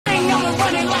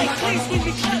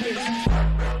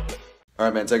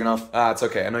Alright, man, taking off. It's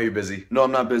okay. I know you're busy. No,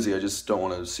 I'm not busy. I just don't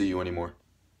want to see you anymore.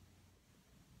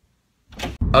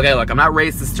 Okay, look, I'm not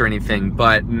racist or anything,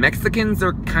 but Mexicans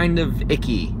are kind of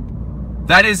icky.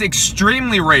 That is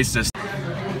extremely racist.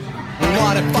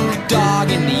 Want to fuck a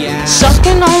dog in the ass.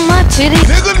 Sucking on my titty.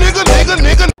 Nigga, nigga, nigga,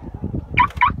 nigga.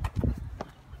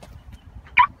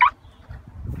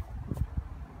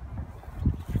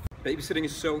 Babysitting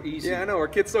is so easy. Yeah, I know. Our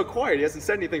kid's so quiet. He hasn't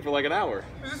said anything for like an hour.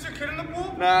 Is this your kid in the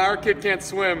pool? Nah, our kid can't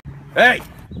swim. Hey!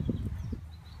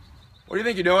 What do you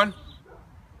think you're doing?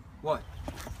 What?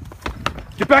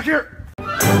 Get back here!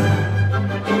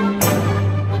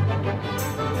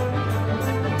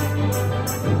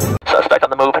 Suspect on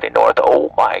the move heading north.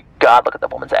 Oh my god, look at the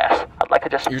woman's ass. I'd like to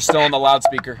just... You're still on the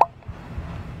loudspeaker.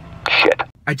 Shit.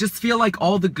 I just feel like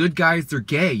all the good guys are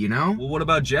gay, you know? Well, what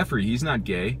about Jeffrey? He's not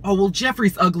gay. Oh, well,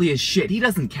 Jeffrey's ugly as shit. He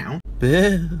doesn't count.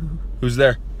 Who's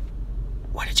there?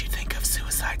 What did you think of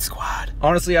Suicide Squad?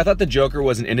 Honestly, I thought the Joker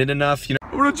wasn't in it enough, you know.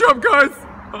 I'm gonna jump, guys!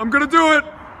 I'm gonna do it!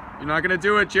 You're not gonna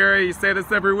do it, Jerry. You say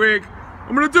this every week.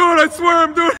 I'm gonna do it, I swear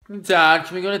I'm doing it! Dad,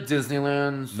 can we go to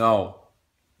Disneyland? No.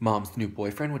 Mom's new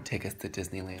boyfriend would take us to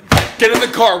Disneyland. Get in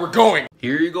the car, we're going!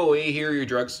 Here you go, here are your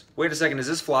drugs. Wait a second, is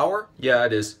this flour? Yeah,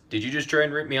 it is. Did you just try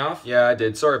and rip me off? Yeah, I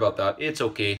did. Sorry about that. It's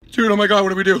okay. Dude, oh my god, what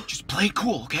do we do? Just play it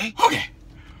cool, okay? Okay.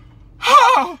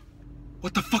 Ah!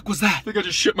 What the fuck was that? I think I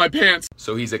just shit my pants.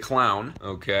 So he's a clown,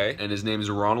 okay, and his name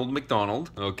is Ronald McDonald,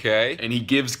 okay, and he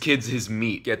gives kids his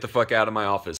meat. Get the fuck out of my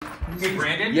office. Hey,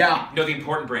 Brandon? Yeah? No, the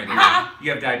important Brandon.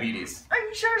 You have diabetes. Are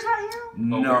you sure it's not you?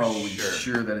 No, we're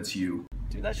sure. that it's you.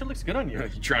 Dude, that shit looks good on you.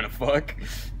 You trying to fuck?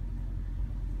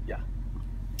 Yeah.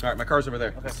 Alright, my car's over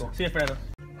there. Okay, cool. See you, Fernando.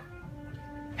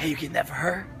 Hey, you getting that for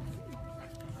her?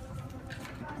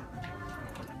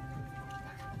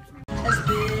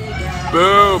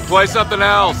 Boo, play something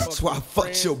else. That's why I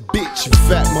fucked your bitch, you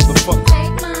fat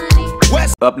motherfucker.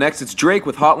 West. Up next, it's Drake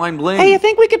with Hotline Bling. Hey, you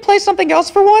think we could play something else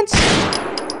for once?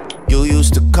 You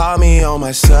used to call me on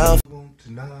myself. Won't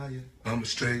deny it. I'm a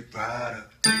straight rider.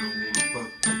 You don't wanna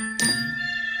fuck.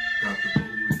 Got the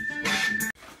police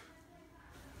fucking.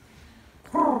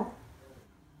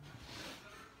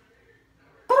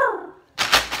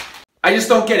 I just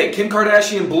don't get it. Kim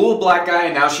Kardashian blew a black guy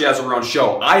and now she has her own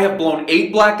show. I have blown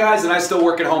 8 black guys and I still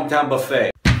work at Hometown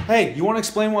Buffet. Hey, you want to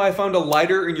explain why I found a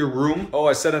lighter in your room? Oh,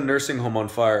 I set a nursing home on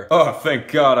fire. Oh,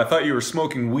 thank God. I thought you were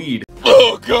smoking weed.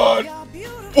 Oh, God.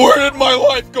 Where did my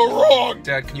life go wrong?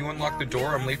 Dad, can you unlock the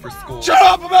door? I'm late for school. Shut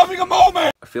up! I'm having a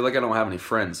moment! I feel like I don't have any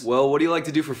friends. Well, what do you like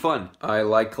to do for fun? I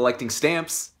like collecting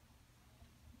stamps.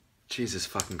 Jesus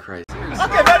fucking Christ.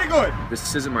 Okay, very good.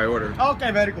 This isn't my order. Okay,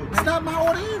 very good. It's not my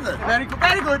order either. Very good,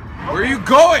 very good. Where are you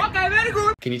going? Okay, very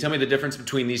good. Can you tell me the difference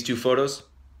between these two photos?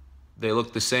 They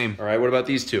look the same. All right, what about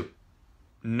these two?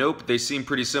 Nope, they seem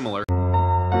pretty similar.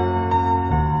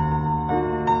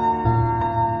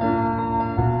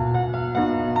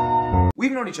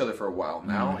 We've known each other for a while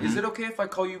now. Is it okay if I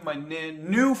call you my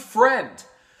new friend?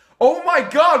 Oh my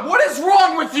God, what is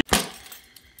wrong with you?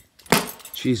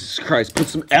 Jesus Christ, put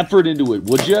some effort into it,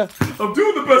 would ya? I'm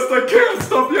doing the best I can,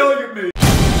 stop yelling at me!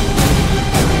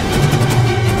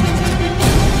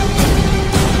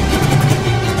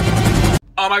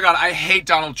 Oh my god, I hate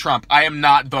Donald Trump. I am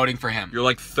not voting for him. You're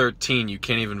like 13, you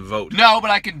can't even vote. No,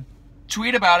 but I can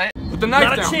tweet about it. Put the knife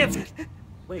Not a down. chance.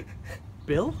 Wait,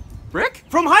 Bill? Rick?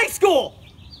 From high school!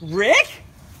 Rick?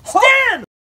 Stan!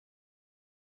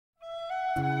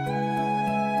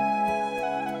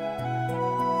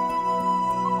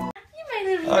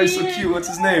 Oh, he's so cute. What's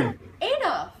his name?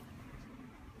 Adolf.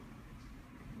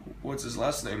 What's his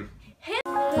last name? Hey.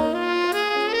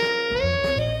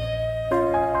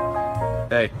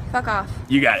 Fuck off.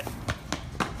 You got it.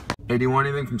 Hey, do you want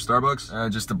anything from Starbucks?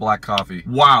 Just a black coffee.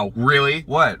 Wow, really?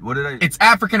 What? What did I... It's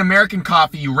African American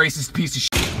coffee, you racist piece of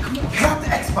shit. Get off the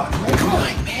Xbox, man. Come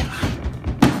on, man.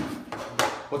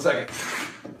 1 second.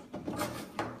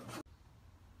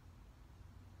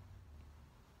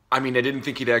 I mean, I didn't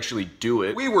think he'd actually do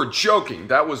it. We were joking.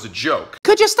 That was a joke.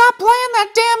 Could you stop playing that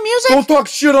damn music? Don't talk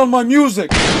shit on my music!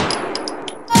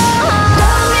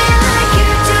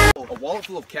 A wallet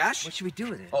full of cash? What should we do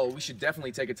with it? Oh, we should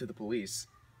definitely take it to the police.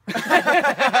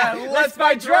 Let's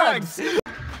buy drugs!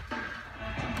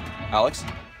 Alex?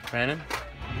 Brandon?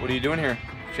 What are you doing here?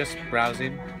 Just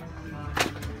browsing.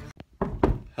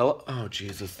 Hello? Oh,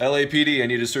 Jesus. LAPD, I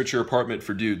need to search your apartment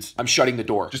for dudes. I'm shutting the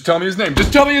door. Just tell me his name.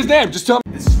 Just tell me his name. Just tell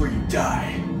me. This is where you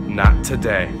die. Not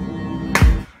today.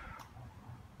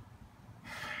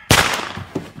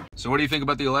 So what do you think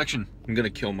about the election? I'm gonna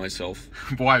kill myself.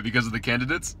 Why? Because of the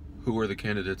candidates? Who are the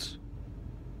candidates?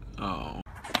 Oh.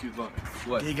 Dude, look.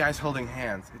 What? Gay guys holding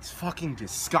hands. It's fucking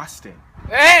disgusting.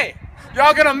 Hey!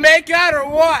 Y'all gonna make out or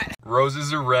what?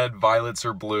 Roses are red, violets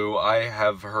are blue. I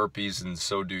have herpes and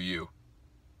so do you.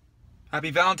 Happy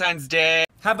Valentine's Day.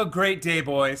 Have a great day,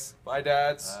 boys. Bye,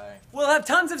 dads. Bye. We'll have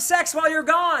tons of sex while you're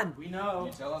gone. We know.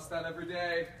 You tell us that every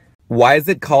day. Why is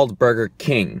it called Burger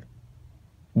King?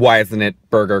 Why isn't it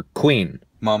Burger Queen?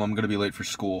 Mom, I'm gonna be late for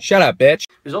school. Shut up, bitch.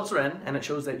 Results are in, and it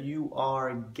shows that you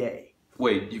are gay.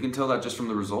 Wait, you can tell that just from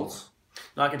the results?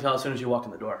 No, I can tell as soon as you walk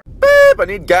in the door. Beep, I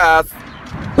need gas.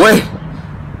 Wait.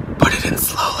 Put it in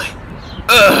slowly.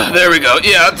 There we go.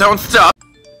 Yeah, don't stop.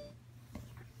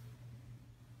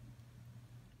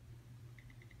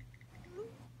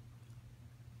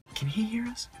 Can he hear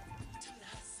us?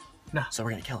 No. So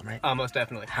we're gonna kill him, right? Most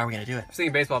definitely. How are we gonna do it? I'm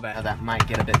thinking baseball bat. Oh, that might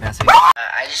get a bit messy.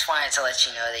 I just wanted to let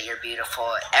you know that you're beautiful.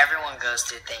 Everyone goes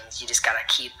through things. You just gotta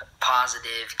keep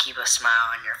positive, keep a smile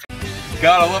on your face.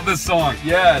 God, I love this song.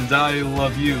 Yeah, and I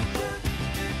love you.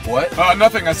 What?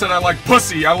 Nothing. I said I like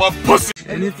pussy. I love pussy.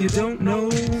 And if you don't know,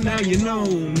 now you know,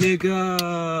 nigga.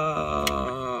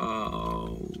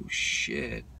 Oh,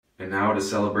 shit. And now to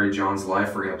celebrate John's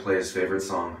life, we're gonna play his favorite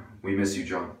song. We miss you,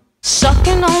 John.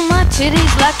 Sucking on my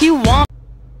titties like you want.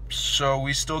 So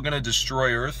we still gonna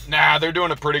destroy Earth? Nah, they're doing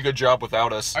a pretty good job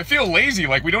without us. I feel lazy,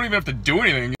 like we don't even have to do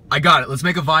anything. I got it. Let's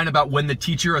make a vine about when the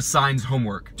teacher assigns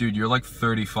homework. Dude, you're like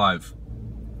 35.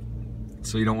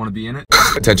 So you don't want to be in it?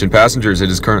 Attention passengers, it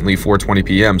is currently 4:20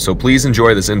 p.m., so please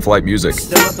enjoy this in-flight music.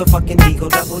 Snoop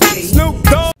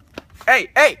Dogg! Hey,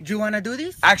 hey! Do you wanna do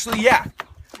this? Actually, yeah.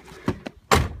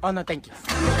 Oh no, thank you.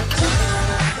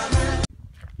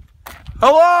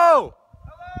 Hello!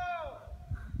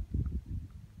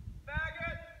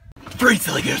 Free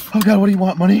silly goose. Oh god, what do you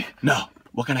want, money? No.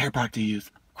 What kind of hair product do you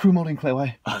use? Crew molding clay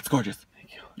white. Oh, it's gorgeous.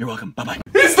 Thank you. You're welcome. Bye-bye.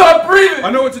 He's not breathing!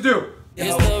 I know what to do.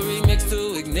 It's the remix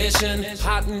to Ignition,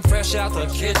 hot and fresh out the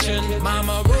kitchen.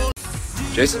 Mama roll.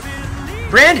 Jason?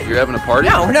 Brandon! You're having a party?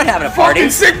 No, we're not having a party.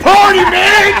 Fucking sick party,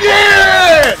 man!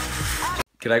 Yeah!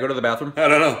 Can I go to the bathroom? I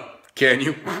don't know. Can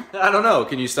you? I don't know.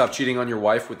 Can you stop cheating on your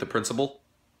wife with the principal?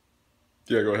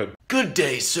 Yeah, go ahead. Good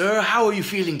day, sir. How are you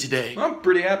feeling today? I'm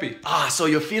pretty happy. Ah, so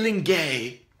you're feeling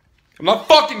gay. I'm not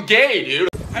fucking gay, dude.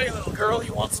 Hey, little girl,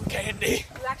 you want some candy?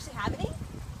 You actually have any?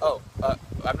 Oh,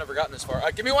 I've never gotten this far.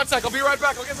 Give me 1 sec. I'll be right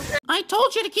back. I'll get some. I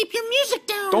told you to keep your music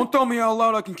down. Don't tell me out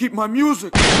loud I can keep my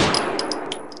music.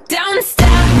 Don't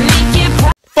stop, make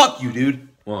it. Fuck you, dude.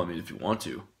 Well, I mean, if you want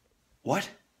to. What?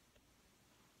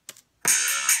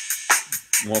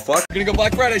 You want fuck? We're gonna go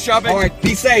Black Friday shopping. Alright,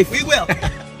 be safe. We will.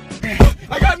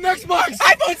 I got an Xbox!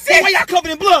 iPhone 6! Why y'all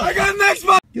covered in blood? I got an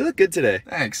Xbox! You look good today.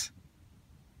 Thanks.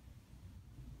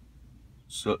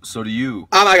 So do you.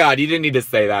 Oh my god, you didn't need to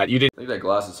say that. You didn't. I think that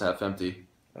glass is half empty.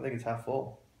 I think it's half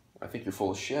full. I think you're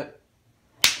full of shit.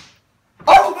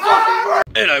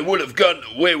 And I would have gotten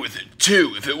away with it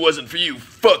too if it wasn't for you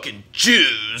fucking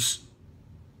Jews.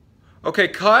 Okay,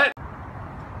 cut.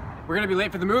 We're gonna be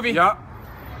late for the movie. Yeah.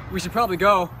 We should probably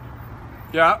go.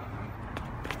 Yeah.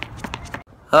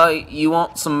 You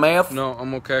want some meth? No,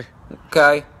 I'm okay.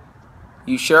 Okay.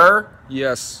 You sure?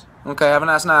 Yes. Okay, have a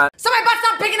nice night. So my butt's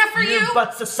not big enough for you? Your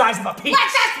butt's the size of a peach.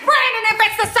 Let's ask Brandon if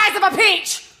it's the size of a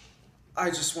peach. I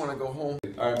just want to go home.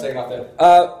 Alright, I'm taking off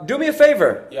there. Do me a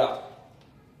favor. Yeah.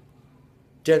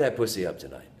 Tear that pussy up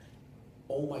tonight.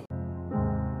 Oh my.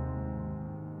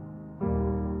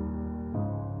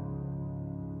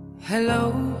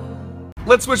 Hello.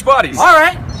 Let's switch bodies.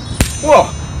 Alright.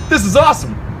 Whoa, this is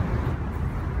awesome.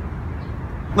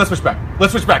 Let's switch back.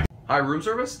 Let's switch back. Hi, room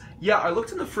service? Yeah, I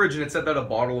looked in the fridge and it said that a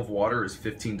bottle of water is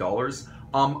 $15.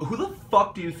 Who the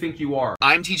fuck do you think you are?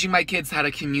 I'm teaching my kids how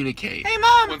to communicate. Hey,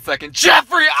 Mom! 1 second.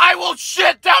 Jeffrey, I will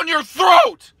shit down your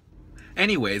throat!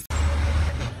 Anyways.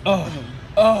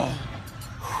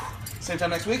 Same time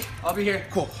next week? I'll be here.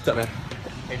 Cool. What's up, man?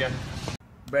 Hey, Dan.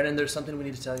 Brandon, there's something we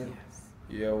need to tell you.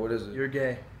 Yeah, what is it? You're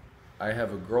gay. I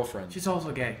have a girlfriend. She's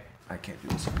also gay. I can't do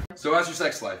this. So how's your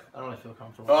sex life? I don't really feel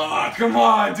comfortable. Ah, come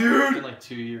on, It's dude! been like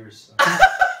 2 years.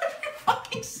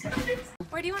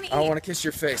 Where do you want to eat? I want to kiss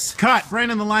your face. Cut.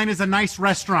 Brandon, the line is a nice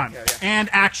restaurant. And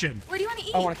action. Where do you want to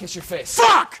eat? I want to kiss your face.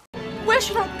 Fuck! Where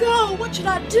should I go? What should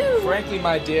I do? Frankly,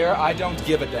 my dear, I don't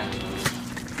give a damn.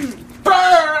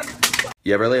 Burn!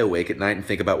 You ever lay awake at night and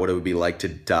think about what it would be like to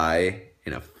die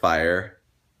in a fire?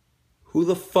 Who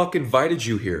the fuck invited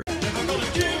you here?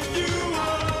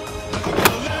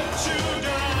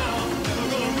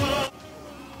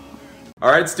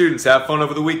 Alright, students, have fun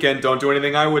over the weekend. Don't do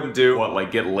anything I wouldn't do. What,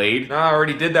 like get laid? Nah, I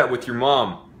already did that with your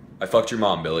mom. I fucked your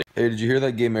mom, Billy. Hey, did you hear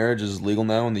that gay marriage is legal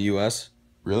now in the US?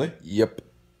 Really? Yep.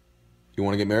 You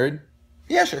want to get married?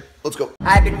 Yeah, sure. Let's go.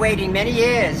 I've been waiting many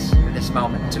years for this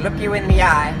moment to look you in the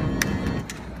eye.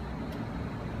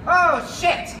 Oh,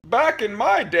 shit! Back in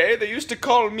my day, they used to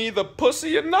call me the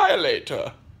Pussy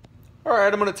Annihilator.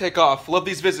 Alright, I'm gonna take off. Love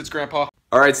these visits, Grandpa.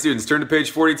 Alright, students, turn to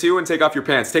page 42 and take off your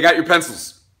pants. Take out your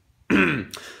pencils.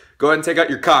 Go ahead and take out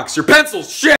your cocks. Your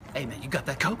pencils! Shit! Hey man, you got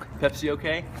that Coke? Pepsi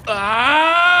okay?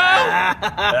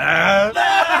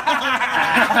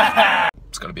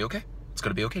 It's gonna be okay. It's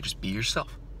gonna be okay. Just be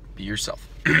yourself. Be yourself.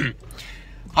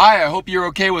 Hi, I hope you're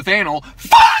okay with anal.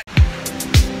 Fuck!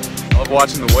 I love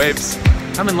watching the waves.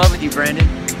 I'm in love with you, Brandon.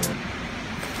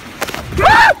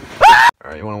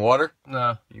 Alright, you want a water?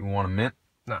 No. You want a mint?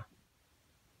 No.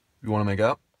 You want to make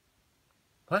up?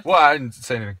 What? Well, I didn't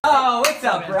say anything. Oh, what's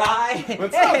up, Bri?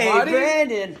 What's up, buddy?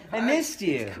 Brandon, I missed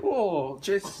you. Cool,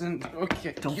 Jason.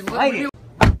 Okay. Don't fight it.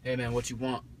 Hey man, what you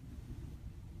want?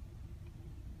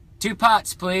 2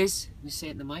 pots, please. You say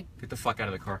it in the mic? Get the fuck out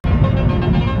of the car.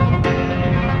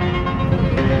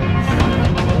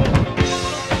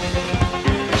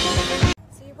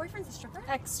 So your boyfriend's a stripper?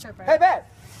 Ex-stripper. Hey, babe!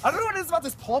 I don't know what it is about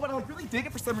this pole, but I would really dig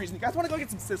it for some reason. You guys want to go get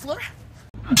some Sizzler?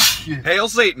 Hail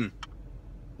Satan!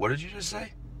 What did you just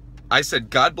say? I said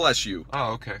God bless you.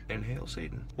 Oh, okay. And hail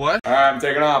Satan. What? Alright, I'm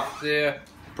taking off. Yeah.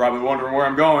 Probably wondering where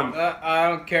I'm going. I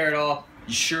don't care at all.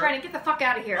 You sure? Brandon, get the fuck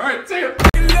out of here. Alright, see ya!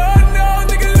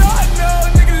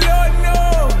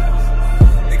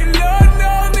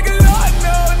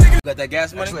 Got that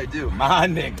gas money? Actually, I do. My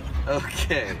nigga.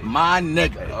 Okay. My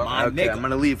nigga. My Okay, nigga. I'm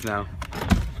gonna leave now.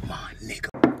 My nigga.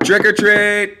 Trick or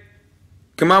treat!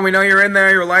 Come on, we know you're in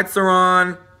there. Your lights are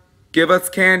on. Give us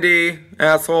candy,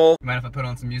 asshole. Mind if I put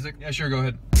on some music? Yeah, sure, go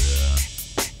ahead.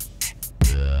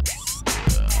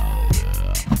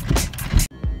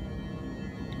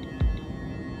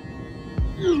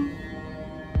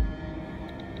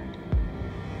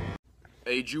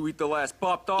 Hey, did you eat the last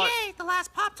Pop-Tart? Yay, the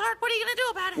last Pop-Tart. What are you gonna do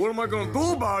about it? What am I gonna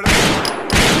do about it?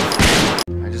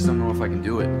 I just don't know if I can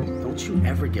do it. Don't you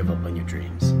ever give up on your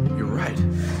dreams. You're right.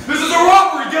 This is a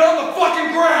robbery! Get on the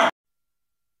fucking ground!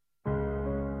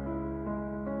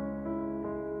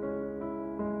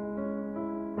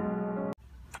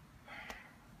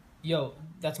 Yo,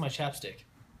 that's my chapstick.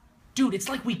 Dude, it's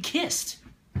like we kissed.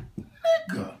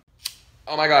 Nigga.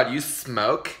 Oh my god, you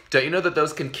smoke? Don't you know that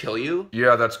those can kill you?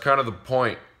 Yeah, that's kind of the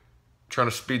point. Trying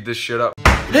to speed this shit up.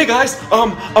 Hey guys,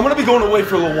 I'm gonna be going away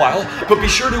for a little while, but be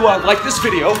sure to like this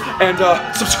video and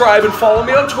subscribe and follow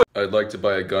me on Twitter. I'd like to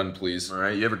buy a gun, please.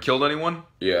 Alright, you ever killed anyone?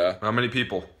 Yeah. How many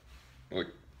people? Like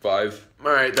 5?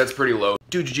 Alright, that's pretty low.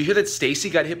 Dude, did you hear that Stacy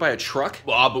got hit by a truck?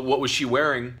 Well, but what was she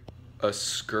wearing? A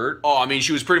skirt? Oh, I mean,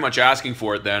 she was pretty much asking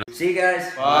for it then. See you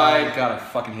guys. Bye. God, I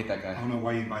fucking hate that guy. I don't know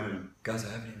why you invited him. Guys,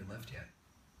 I haven't even left yet.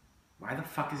 Why the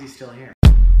fuck is he still here?